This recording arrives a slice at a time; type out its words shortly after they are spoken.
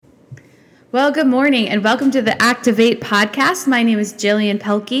Well, good morning and welcome to the Activate podcast. My name is Jillian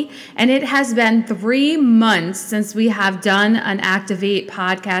Pelkey, and it has been 3 months since we have done an Activate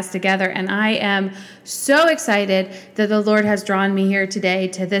podcast together, and I am so excited that the Lord has drawn me here today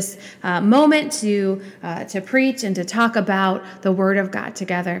to this moment to preach and to talk about the Word of God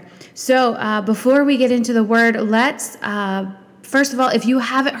together. So before we get into the Word, let's first of all, if you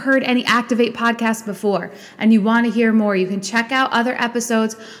haven't heard any Activate podcasts before and you want to hear more, you can check out other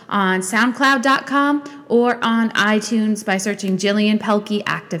episodes on SoundCloud.com or on iTunes by searching Jillian Pelkey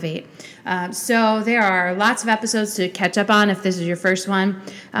Activate. So there are lots of episodes to catch up on if this is your first one.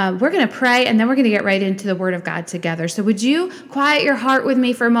 We're going to pray and then we're going to get right into the Word of God together. So would you quiet your heart with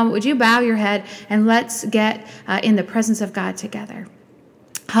me for a moment? Would you bow your head and let's get in the presence of God together.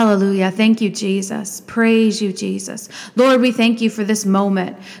 Hallelujah. Thank you, Jesus. Praise you, Jesus. Lord, we thank you for this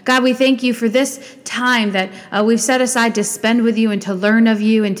moment. God, we thank you for this time that we've set aside to spend with you and to learn of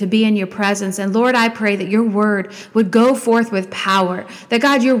you and to be in your presence. And Lord, I pray that your word would go forth with power, that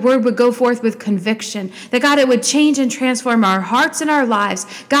God, your word would go forth with conviction, that God, it would change and transform our hearts and our lives.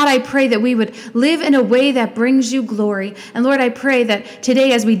 God, I pray that we would live in a way that brings you glory. And Lord, I pray that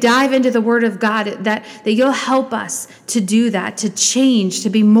today as we dive into the word of God, that you'll help us to do that, to change, to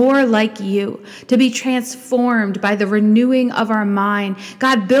be more like you, to be transformed by the renewing of our mind.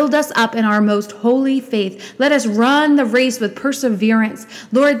 God, build us up in our most holy faith. Let us run the race with perseverance.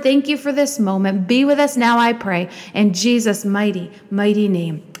 Lord, thank you for this moment. Be with us now, I pray, in Jesus' mighty, mighty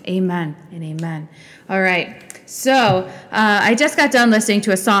name. Amen and amen. All right. So I just got done listening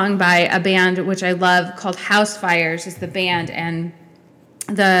to a song by a band which I love called House Fires is the band, and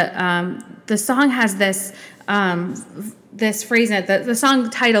the song has this phrase in it. The song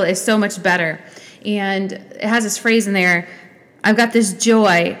title is So Much Better, and it has this phrase in there: I've got this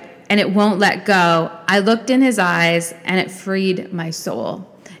joy and it won't let go. I looked in his eyes and it freed my soul.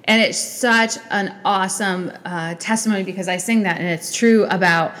 And it's such an awesome testimony because I sing that and it's true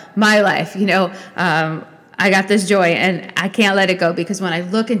about my life. You know, I got this joy and I can't let it go because when I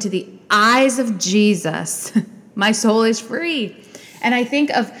look into the eyes of Jesus, my soul is free. And I think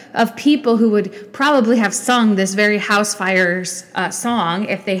of people who would probably have sung this very House Fires song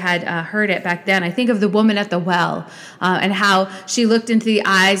if they had heard it back then. I think of the woman at the well and how she looked into the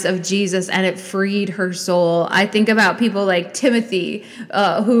eyes of Jesus and it freed her soul. I think about people like Timothy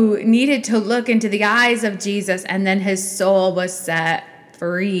who needed to look into the eyes of Jesus and then his soul was set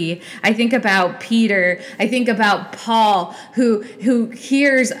free. I think about Peter. I think about Paul, who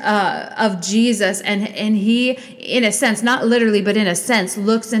hears of Jesus, and he, in a sense, not literally, but in a sense,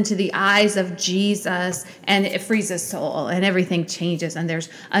 looks into the eyes of Jesus, and it frees his soul, and everything changes, and there's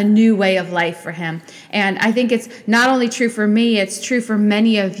a new way of life for him. And I think it's not only true for me, it's true for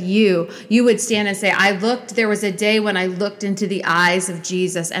many of you. You would stand and say, there was a day when I looked into the eyes of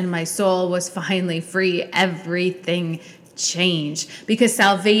Jesus, and my soul was finally free. Everything change, because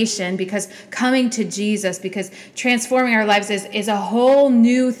salvation, because coming to Jesus, because transforming our lives is a whole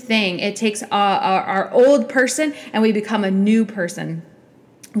new thing. It takes our old person and we become a new person.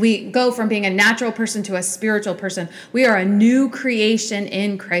 We go from being a natural person to a spiritual person. We are a new creation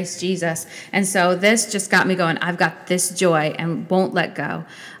in Christ Jesus. And so this just got me going. I've got this joy and won't let go.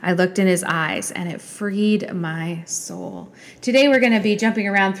 I looked in his eyes and it freed my soul. Today we're going to be jumping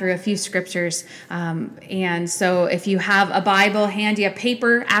around through a few scriptures. And so if you have a Bible handy, a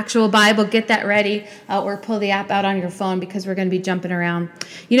paper, actual Bible, get that ready or pull the app out on your phone because we're going to be jumping around.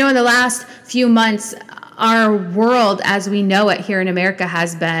 You know, in the last few months, our world as we know it here in America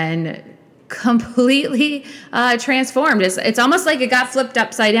has been completely transformed. It's almost like it got flipped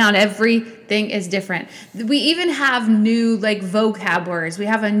upside down. Everything is different. We even have new vocab words. We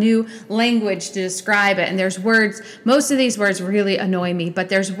have a new language to describe it. And there's words, most of these words really annoy me, but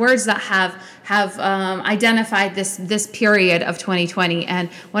there's words that have identified this period of 2020. And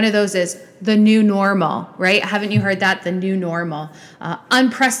one of those is the new normal, right? Haven't you heard that? The new normal.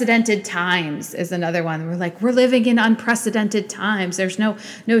 Unprecedented times is another one. We're living in unprecedented times. There's no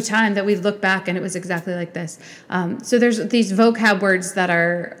time that we look back and it was exactly like this. So there's these vocab words that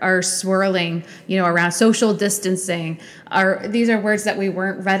are swirling, around social distancing. These are words that we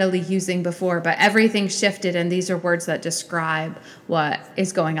weren't readily using before, but everything shifted, and these are words that describe what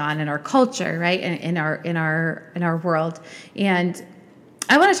is going on in our culture, right? In our world. And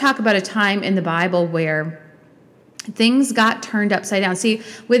I want to talk about a time in the Bible where things got turned upside down. See,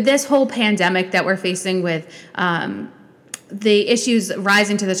 with this whole pandemic that we're facing with the issues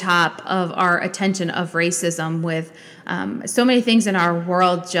rising to the top of our attention of racism, with so many things in our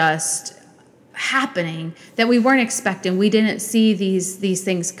world just happening that we weren't expecting. We didn't see these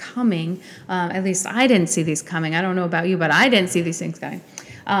things coming. At least I didn't see these coming. I don't know about you, but I didn't see these things coming.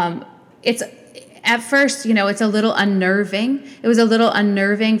 it's at first, it's a little unnerving. It was a little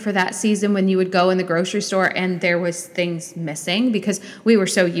unnerving for that season when you would go in the grocery store and there was things missing, because we were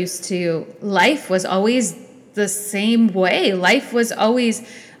so used to life was always the same way. Life was always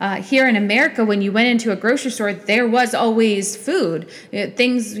here in America. When you went into a grocery store, there was always food.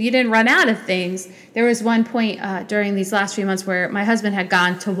 Things, you didn't run out of things. There was one point during these last few months where my husband had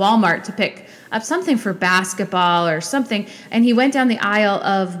gone to Walmart to pick up something for basketball or something, and he went down the aisle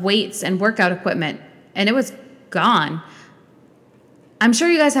of weights and workout equipment, and it was gone. I'm sure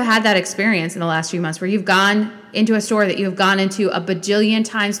you guys have had that experience in the last few months where you've gone into a store that you've gone into a bajillion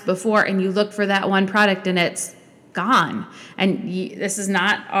times before, and you look for that one product and it's gone. And this is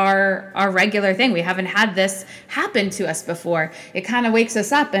not our regular thing. We haven't had this happen to us before. It kind of wakes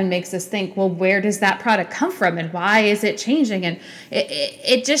us up and makes us think, well, where does that product come from and why is it changing? And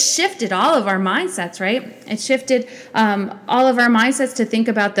it just shifted all of our mindsets, right? It shifted all of our mindsets to think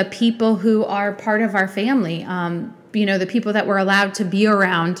about the people who are part of our family, the people that we're allowed to be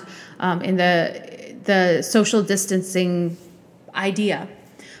around in the social distancing idea.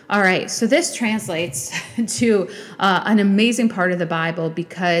 All right, so this translates to an amazing part of the Bible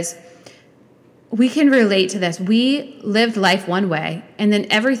because we can relate to this. We lived life one way, and then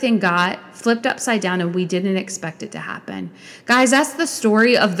everything got flipped upside down, and we didn't expect it to happen. Guys, that's the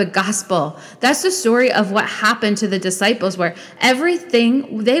story of the gospel. That's the story of what happened to the disciples, where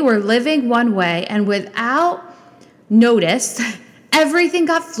they were living one way, and without notice, everything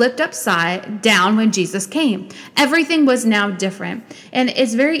got flipped upside down when Jesus came. Everything was now different. And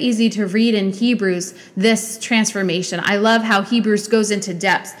it's very easy to read in Hebrews this transformation. I love how Hebrews goes into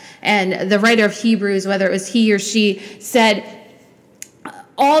depth. And the writer of Hebrews, whether it was he or she, said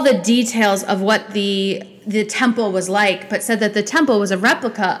all the details of what the temple was like, but said that the temple was a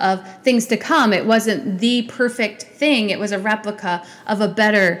replica of things to come. It wasn't the perfect thing. It was a replica of a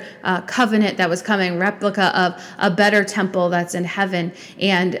better covenant that was coming, replica of a better temple that's in heaven.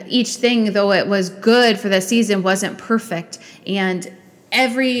 And each thing, though it was good for the season, wasn't perfect. And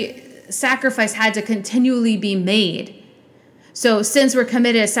every sacrifice had to continually be made. So sins were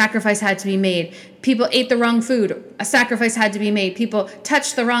committed, a sacrifice had to be made. People ate the wrong food, a sacrifice had to be made. People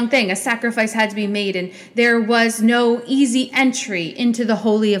touched the wrong thing, a sacrifice had to be made. And there was no easy entry into the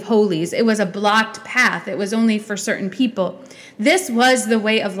Holy of Holies. It was a blocked path. It was only for certain people. This was the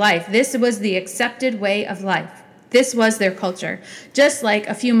way of life. This was the accepted way of life. This was their culture. Just like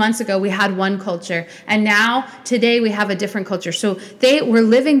a few months ago, we had one culture, and now, today, we have a different culture. So they were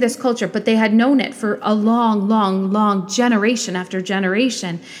living this culture, but they had known it for a long, long, long generation after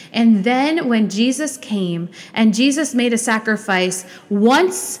generation. And then when Jesus came, and Jesus made a sacrifice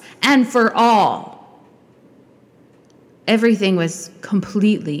once and for all, everything was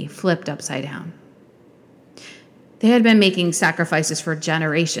completely flipped upside down. They had been making sacrifices for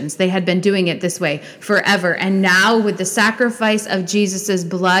generations. They had been doing it this way forever. And now with the sacrifice of Jesus'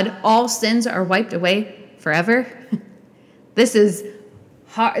 blood, all sins are wiped away forever. This is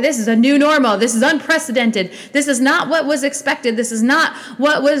hard. This is a new normal. This is unprecedented. This is not what was expected. This is not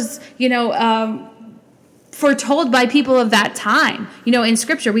what was, foretold by people of that time. In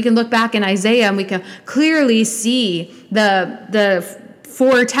Scripture, we can look back in Isaiah and we can clearly see the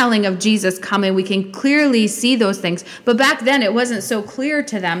foretelling of Jesus coming. We can clearly see those things. But back then, it wasn't so clear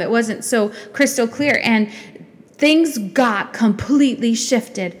to them. It wasn't so crystal clear. And things got completely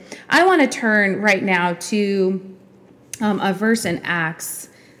shifted. I want to turn right now to a verse in Acts.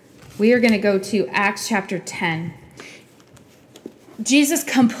 We are going to go to Acts chapter 10. Jesus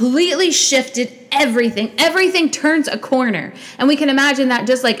completely shifted everything. Everything turns a corner. And we can imagine that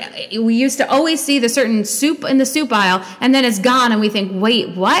just like we used to always see the certain soup in the soup aisle, and then it's gone, and we think,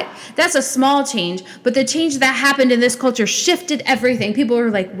 wait, what? That's a small change. But the change that happened in this culture shifted everything. People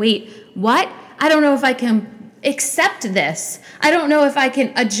were like, wait, what? I don't know if I can accept this. I don't know if I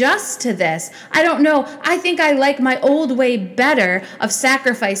can adjust to this. I don't know. I think I like my old way better of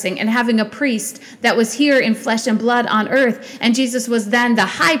sacrificing and having a priest that was here in flesh and blood on earth. And Jesus was then the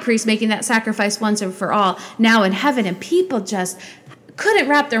high priest making that sacrifice once and for all, now in heaven. And people just couldn't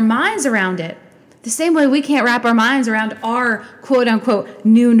wrap their minds around it. The same way we can't wrap our minds around our quote-unquote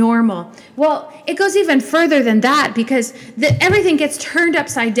new normal. Well, it goes even further than that, because everything gets turned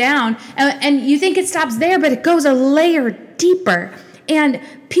upside down, and you think it stops there, but it goes a layer deeper. And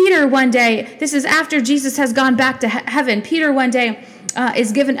Peter one day, this is after Jesus has gone back to heaven, Peter one day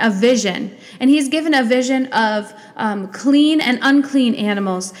is given a vision. And he's given a vision of clean and unclean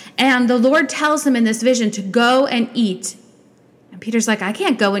animals. And the Lord tells him in this vision to go and eat. Peter's like, I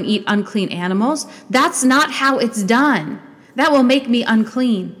can't go and eat unclean animals. That's not how it's done. That will make me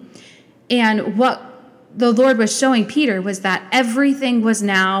unclean. And what the Lord was showing Peter was that everything was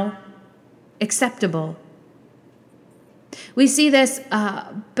now acceptable. We see this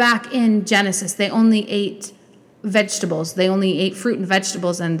back in Genesis. They only ate vegetables. They only ate fruit and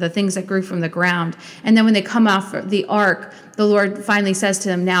vegetables and the things that grew from the ground. And then when they come off the ark, the Lord finally says to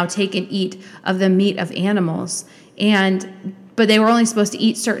them, now take and eat of the meat of animals. But they were only supposed to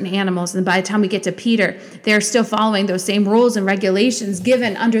eat certain animals. And by the time we get to Peter, they're still following those same rules and regulations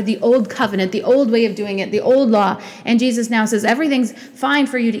given under the old covenant, the old way of doing it, the old law. And Jesus now says, everything's fine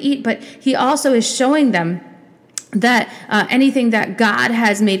for you to eat. But he also is showing them that anything that God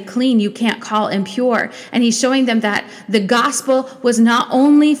has made clean, you can't call impure. And he's showing them that the gospel was not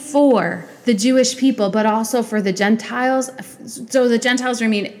only for the Jewish people, but also for the Gentiles. So the Gentiles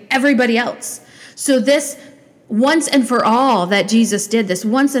mean everybody else. So this once and for all that Jesus did, this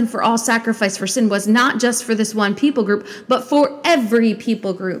once and for all sacrifice for sin, was not just for this one people group, but for every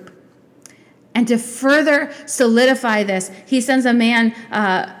people group. And to further solidify this, he sends a man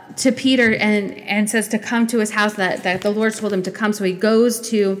to Peter and says to come to his house, that the Lord told him to come. So he goes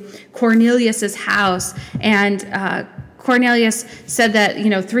to Cornelius's house, and Cornelius said that,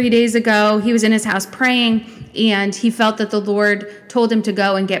 3 days ago he was in his house praying, and he felt that the Lord told him to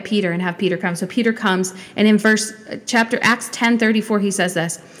go and get Peter and have Peter come. So Peter comes, and in Acts 10:34, he says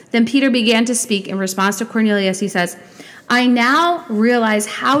this. Then Peter began to speak in response to Cornelius. He says, I now realize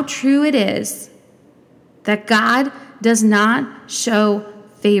how true it is that God does not show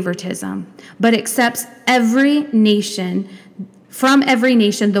favoritism, but accepts from every nation,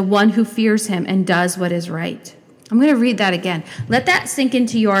 the one who fears him and does what is right. I'm going to read that again. Let that sink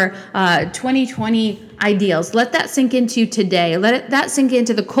into your 2020 ideals. Let that sink into today. Let that sink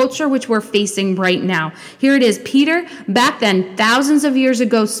into the culture which we're facing right now. Here it is. Peter, back then, thousands of years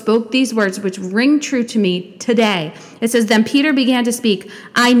ago, spoke these words which ring true to me today. It says, then Peter began to speak.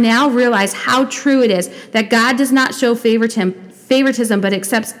 I now realize how true it is that God does not show favoritism, but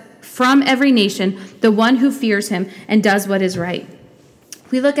accepts from every nation the one who fears him and does what is right.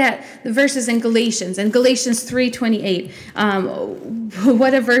 We look at the verses in Galatians 3:28.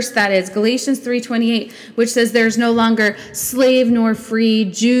 What a verse that is. Galatians 3:28, which says there's no longer slave nor free,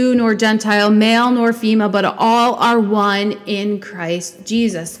 Jew nor Gentile, male nor female, but all are one in Christ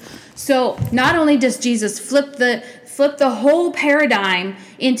Jesus. So not only does Jesus flip the whole paradigm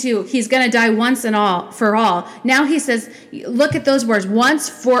into he's going to die once and all for all. Now he says, look at those words, once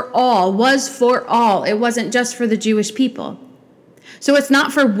for all, was for all. It wasn't just for the Jewish people. So it's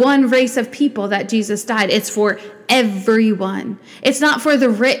not for one race of people that Jesus died. It's for everyone. It's not for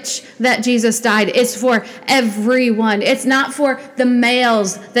the rich that Jesus died. It's for everyone. It's not for the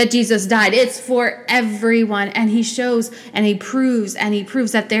males that Jesus died. It's for everyone. And he shows and he proves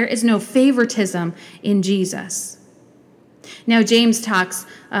that there is no favoritism in Jesus. Now, James talks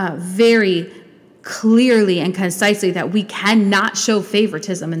very clearly and concisely that we cannot show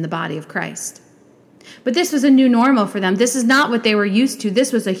favoritism in the body of Christ. But this was a new normal for them. This is not what they were used to.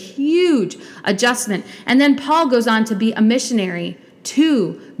 This was a huge adjustment. And then Paul goes on to be a missionary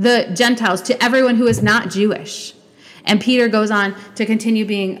to the Gentiles, to everyone who is not Jewish. And Peter goes on to continue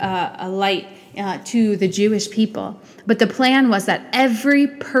being a light to the Jewish people. But the plan was that every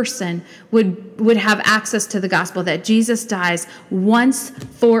person would have access to the gospel, that Jesus dies once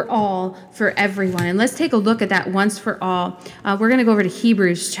for all for everyone. And let's take a look at that once for all. We're going to go over to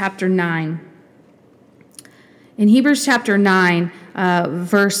Hebrews chapter 9. In Hebrews chapter 9,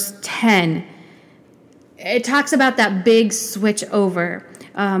 verse 10, it talks about that big switch over,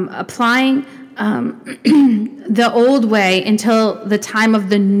 applying the old way until the time of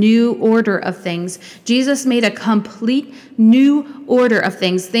the new order of things. Jesus made a complete new order of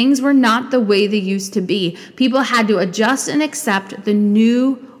things. Things were not the way they used to be. People had to adjust and accept the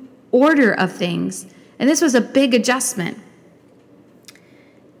new order of things. And this was a big adjustment.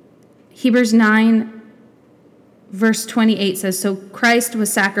 Hebrews 9, verse 28 says, so Christ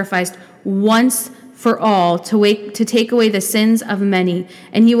was sacrificed once for all to take away the sins of many,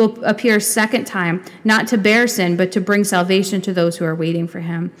 and he will appear a second time, not to bear sin, but to bring salvation to those who are waiting for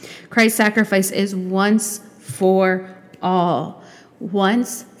him. Christ's sacrifice is once for all.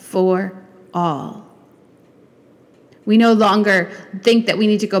 Once for all. We no longer think that we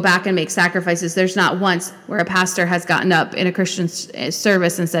need to go back and make sacrifices. There's not once where a pastor has gotten up in a Christian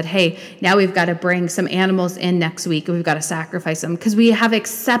service and said, hey, now we've got to bring some animals in next week and we've got to sacrifice them. Because we have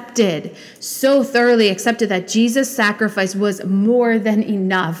so thoroughly accepted that Jesus' sacrifice was more than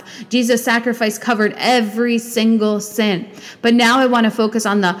enough. Jesus' sacrifice covered every single sin. But now I want to focus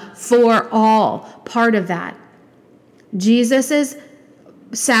on the for all part of that. Jesus'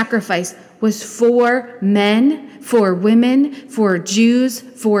 sacrifice was for men, for women, for Jews,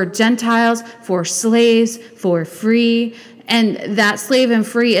 for Gentiles, for slaves, for free. And that slave and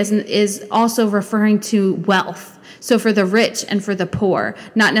free is also referring to wealth. So for the rich and for the poor,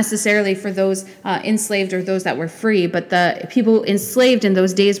 not necessarily for those enslaved or those that were free, but the people enslaved in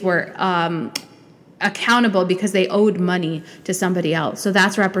those days were accountable because they owed money to somebody else. So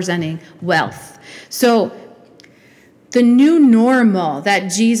that's representing wealth. So the new normal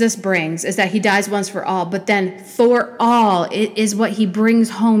that Jesus brings is that he dies once for all, but then for all, it is what he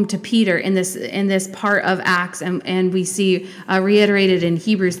brings home to Peter in this part of Acts. And we see reiterated in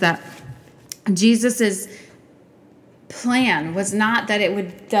Hebrews that Jesus's plan was not that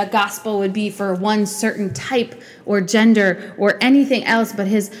the gospel would be for one certain type or gender or anything else, but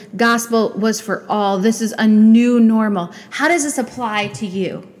his gospel was for all. This is a new normal. How does this apply to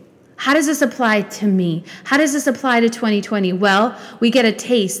you? How does this apply to me? How does this apply to 2020? Well, we get a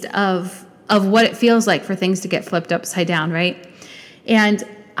taste of what it feels like for things to get flipped upside down, right? And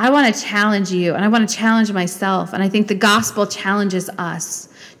I want to challenge you, and I want to challenge myself, and I think the gospel challenges us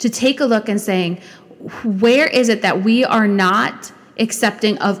to take a look and saying, where is it that we are not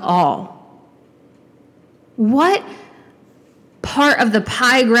accepting of all? What part of the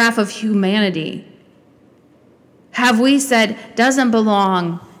pie graph of humanity have we said doesn't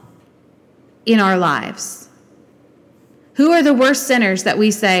belong in our lives? Who are the worst sinners that we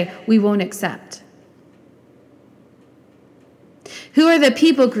say we won't accept? Who are the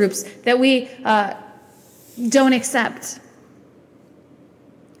people groups that we don't accept?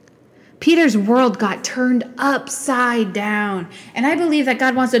 Peter's world got turned upside down. And I believe that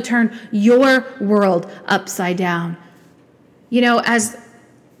God wants to turn your world upside down. You know, as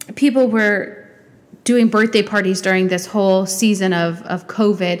people were doing birthday parties during this whole season of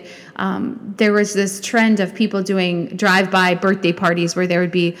COVID, there was this trend of people doing drive-by birthday parties where there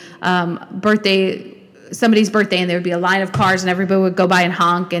would be somebody's birthday and there would be a line of cars and everybody would go by and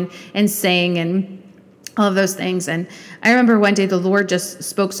honk and sing and all of those things. And I remember one day the Lord just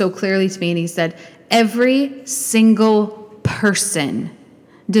spoke so clearly to me, and he said, every single person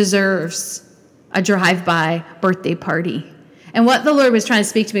deserves a drive-by birthday party. And what the Lord was trying to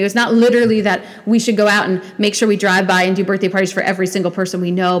speak to me was not literally that we should go out and make sure we drive by and do birthday parties for every single person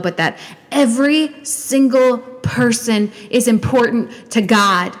we know, but that every single person is important to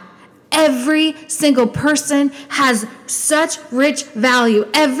God. Every single person has such rich value.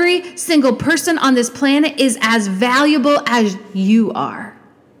 Every single person on this planet is as valuable as you are.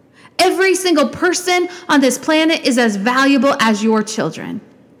 Every single person on this planet is as valuable as your children,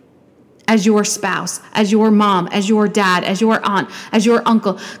 as your spouse, as your mom, as your dad, as your aunt, as your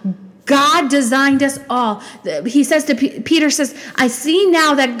uncle. God designed us all. He says to Peter says, I see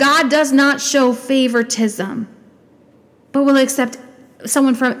now that God does not show favoritism, but will accept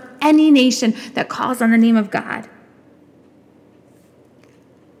someone from any nation that calls on the name of God.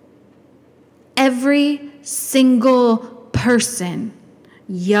 Every single person,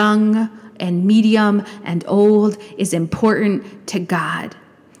 young and medium and old, is important to God.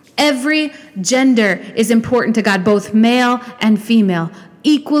 Every gender is important to God, both male and female,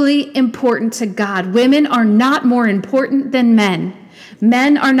 equally important to God. Women are not more important than men.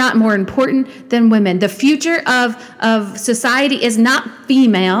 Men are not more important than women. The future of society is not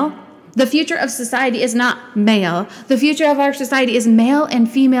female. The future of society is not male. The future of our society is male and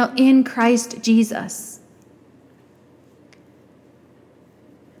female in Christ Jesus.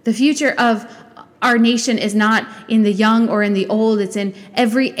 The future of our nation is not in the young or in the old. It's in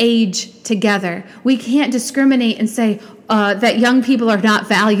every age together. We can't discriminate and say that young people are not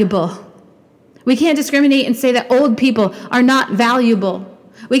valuable. We can't discriminate and say that old people are not valuable.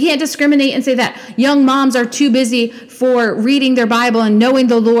 We can't discriminate and say that young moms are too busy for reading their Bible and knowing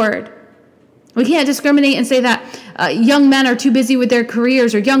the Lord. We can't discriminate and say that young men are too busy with their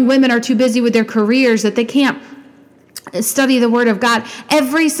careers or young women are too busy with their careers that they can't study the Word of God.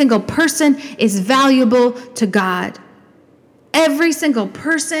 Every single person is valuable to God. Every single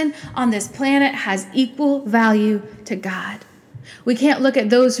person on this planet has equal value to God. We can't look at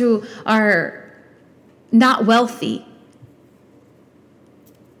those who are not wealthy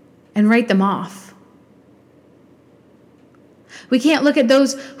and write them off. We can't look at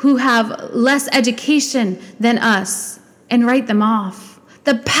those who have less education than us and write them off.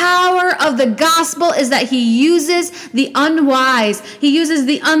 The power of the gospel is that he uses the unwise. He uses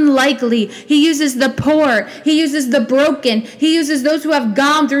the unlikely. He uses the poor. He uses the broken. He uses those who have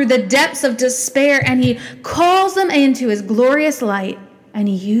gone through the depths of despair, and he calls them into his glorious light, and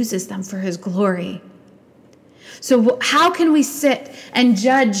he uses them for his glory. So how can we sit and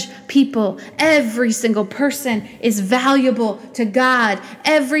judge people? Every single person is valuable to God.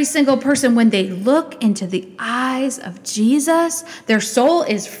 Every single person, when they look into the eyes of Jesus, their soul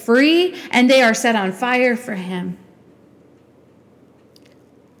is free and they are set on fire for him.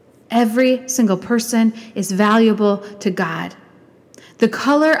 Every single person is valuable to God. The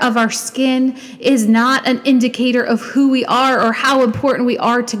color of our skin is not an indicator of who we are or how important we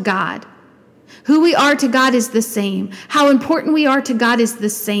are to God. Who we are to God is the same. How important we are to God is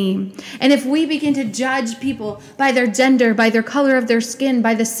the same. And if we begin to judge people by their gender, by their color of their skin,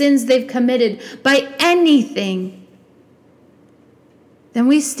 by the sins they've committed, by anything, then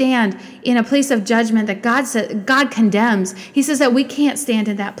we stand in a place of judgment that God condemns. He says that we can't stand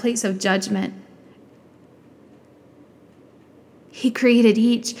in that place of judgment. He created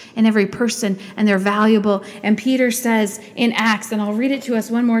each and every person, and they're valuable. And Peter says in Acts, and I'll read it to us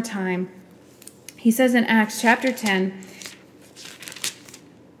one more time. He says in Acts chapter 10,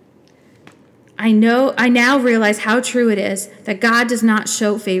 I now realize how true it is that God does not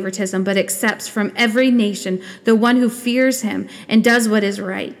show favoritism, but accepts from every nation the one who fears him and does what is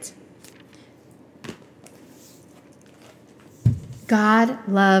right. God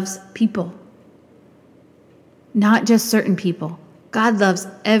loves people, not just certain people. God loves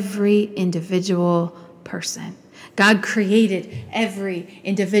every individual person. God created every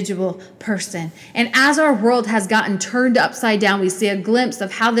individual person. And as our world has gotten turned upside down, we see a glimpse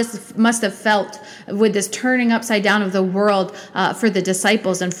of how this must have felt with this turning upside down of the world for the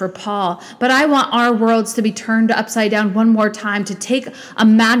disciples and for Paul. But I want our worlds to be turned upside down one more time, to take a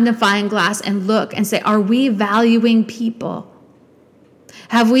magnifying glass and look and say, are we valuing people?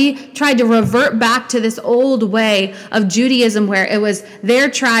 Have we tried to revert back to this old way of Judaism where it was their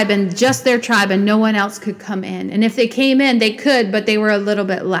tribe and just their tribe and no one else could come in? And if they came in, they could, but they were a little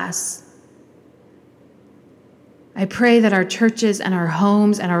bit less. I pray that our churches and our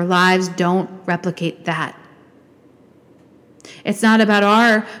homes and our lives don't replicate that. It's not about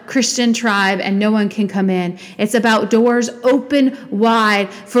our Christian tribe and no one can come in. It's about doors open wide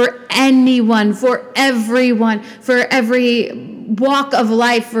for anyone, for everyone, for every walk of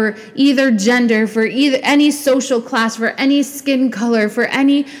life, for either gender, for either any social class, for any skin color, for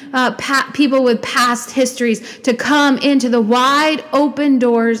any people with past histories, to come into the wide open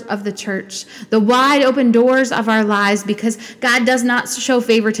doors of the church, the wide open doors of our lives, because God does not show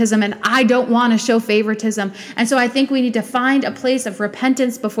favoritism, and I don't want to show favoritism. And so I think we need to find a place of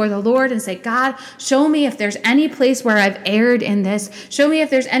repentance before the Lord and say, God, show me if there's any place where I've erred in this. Show me if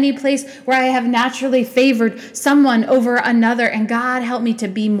there's any place where I have naturally favored someone over another. And God, help me to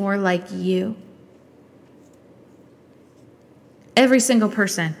be more like you. Every single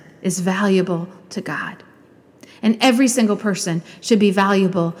person is valuable to God. And every single person should be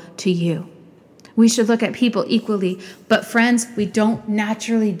valuable to you. We should look at people equally. But friends, we don't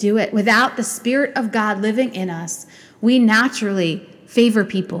naturally do it. Without the Spirit of God living in us, we naturally favor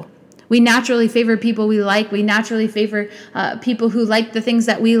people. We naturally favor people we like. We naturally favor people who like the things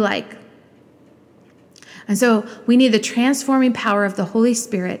that we like. And so we need the transforming power of the Holy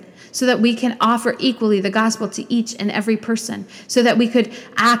Spirit so that we can offer equally the gospel to each and every person, so that we could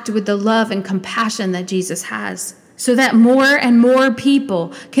act with the love and compassion that Jesus has, so that more and more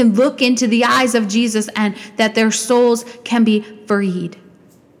people can look into the eyes of Jesus and that their souls can be freed.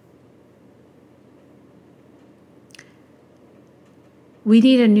 We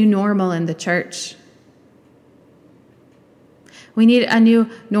need a new normal in the church. We need a new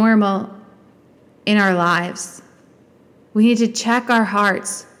normal in our lives. We need to check our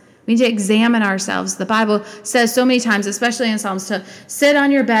hearts. We need to examine ourselves. The Bible says so many times, especially in Psalms, to sit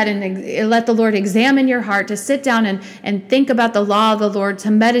on your bed and let the Lord examine your heart, to sit down and think about the law of the Lord, to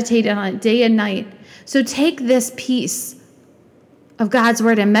meditate on it day and night. So take this piece of God's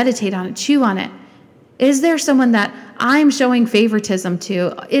word and meditate on it, chew on it. Is there someone that I'm showing favoritism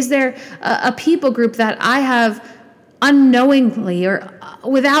to? Is there a people group that I have unknowingly or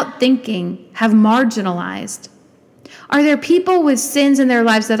without thinking have marginalized? Are there people with sins in their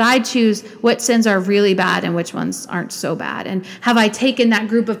lives that I choose what sins are really bad and which ones aren't so bad? And have I taken that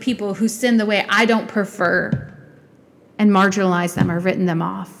group of people who sin the way I don't prefer and marginalized them or written them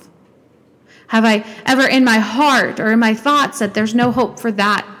off? Have I ever in my heart or in my thoughts said there's no hope for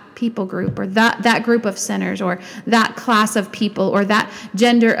that people group or that group of sinners or that class of people or that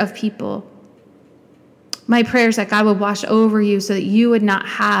gender of people? My prayer is that God would wash over you so that you would not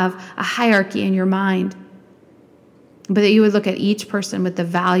have a hierarchy in your mind, but that you would look at each person with the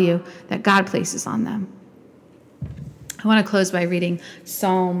value that God places on them. I want to close by reading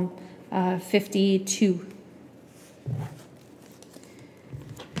Psalm 52.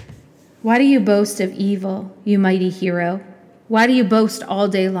 Why do you boast of evil, you mighty hero? Why do you boast all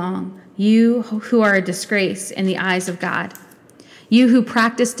day long, you who are a disgrace in the eyes of God? You who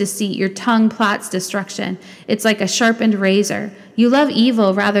practice deceit, your tongue plots destruction. It's like a sharpened razor. You love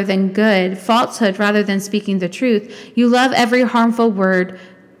evil rather than good, falsehood rather than speaking the truth. You love every harmful word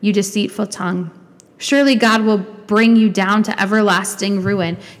you deceitful tongue. Surely God will bring you down to everlasting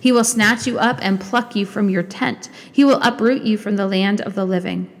ruin. He will snatch you up and pluck you from your tent. He will uproot you from the land of the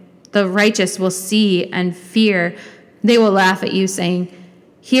living. The righteous will see and fear. They will laugh at you, saying,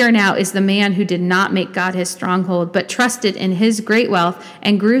 here now is the man who did not make God his stronghold, but trusted in his great wealth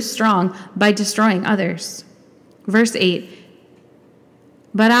and grew strong by destroying others. Verse 8,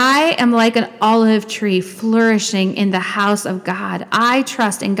 but I am like an olive tree flourishing in the house of God. I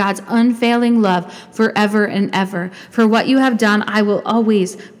trust in God's unfailing love forever and ever. For what you have done, I will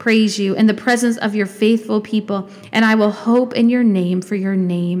always praise you in the presence of your faithful people, and I will hope in your name, for your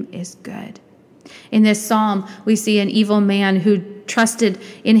name is good. In this psalm, we see an evil man who trusted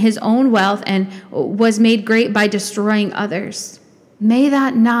in his own wealth and was made great by destroying others. May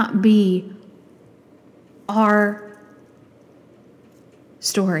that not be our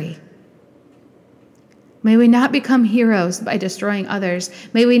story. May we not become heroes by destroying others.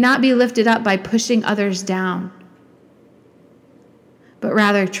 May we not be lifted up by pushing others down, but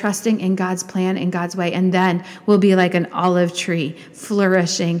rather trusting in God's plan and God's way, and then we'll be like an olive tree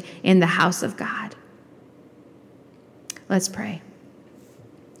flourishing in the house of God. Let's pray.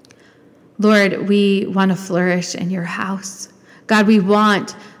 Lord, we want to flourish in your house. God, we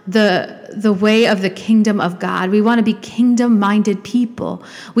want the way of the kingdom of God. We want to be kingdom-minded people.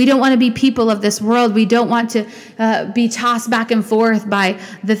 We don't want to be people of this world. We don't want to be tossed back and forth by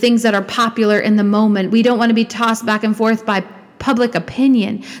the things that are popular in the moment. We don't want to be tossed back and forth by public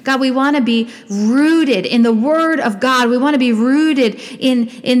opinion. God, we want to be rooted in the word of God. We want to be rooted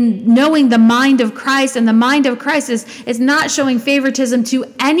in knowing the mind of Christ. And the mind of Christ is not showing favoritism to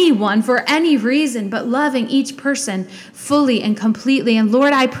anyone for any reason, but loving each person fully and completely. And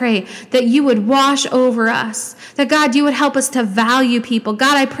Lord, I pray that you would wash over us, that God, you would help us to value people.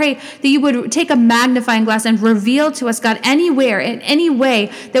 God, I pray that you would take a magnifying glass and reveal to us, God, anywhere, in any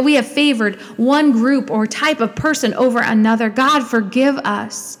way that we have favored one group or type of person over another. God, forgive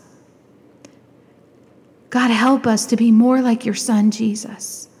us. God, help us to be more like your son,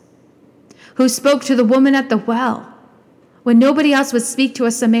 Jesus, who spoke to the woman at the well. When nobody else would speak to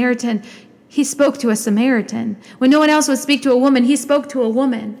a Samaritan, he spoke to a Samaritan. When no one else would speak to a woman, he spoke to a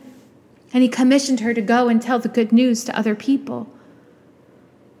woman. And he commissioned her to go and tell the good news to other people.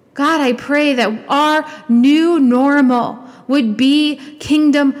 God, I pray that our new normal would be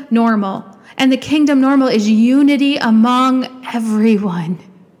kingdom normal. And the kingdom normal is unity among everyone.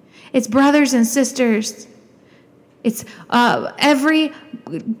 It's brothers and sisters. It's every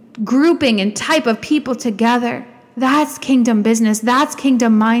grouping and type of people together. That's kingdom business. That's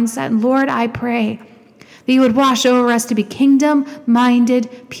kingdom mindset. And Lord, I pray that you would wash over us to be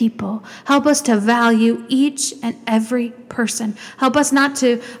kingdom-minded people. Help us to value each and every person. Help us not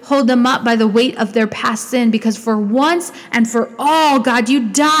to hold them up by the weight of their past sin, because for once and for all, God, you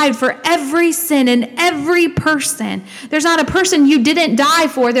died for every sin in every person. There's not a person you didn't die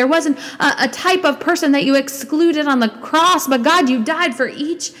for. There wasn't a type of person that you excluded on the cross, but God, you died for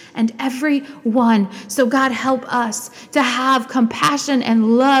each and every one. So God, help us to have compassion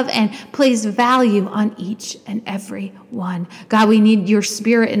and love and place value on each and every one. God, we need your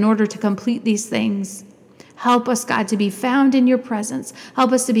spirit in order to complete these things. Help us, God, to be found in your presence.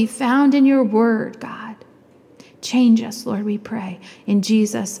 Help us to be found in your word, God. Change us, Lord, we pray. In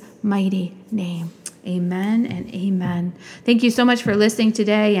Jesus' mighty name. Amen and amen. Thank you so much for listening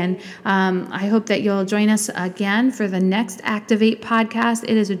today. And I hope that you'll join us again for the next Activate podcast.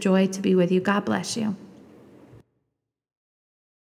 It is a joy to be with you. God bless you.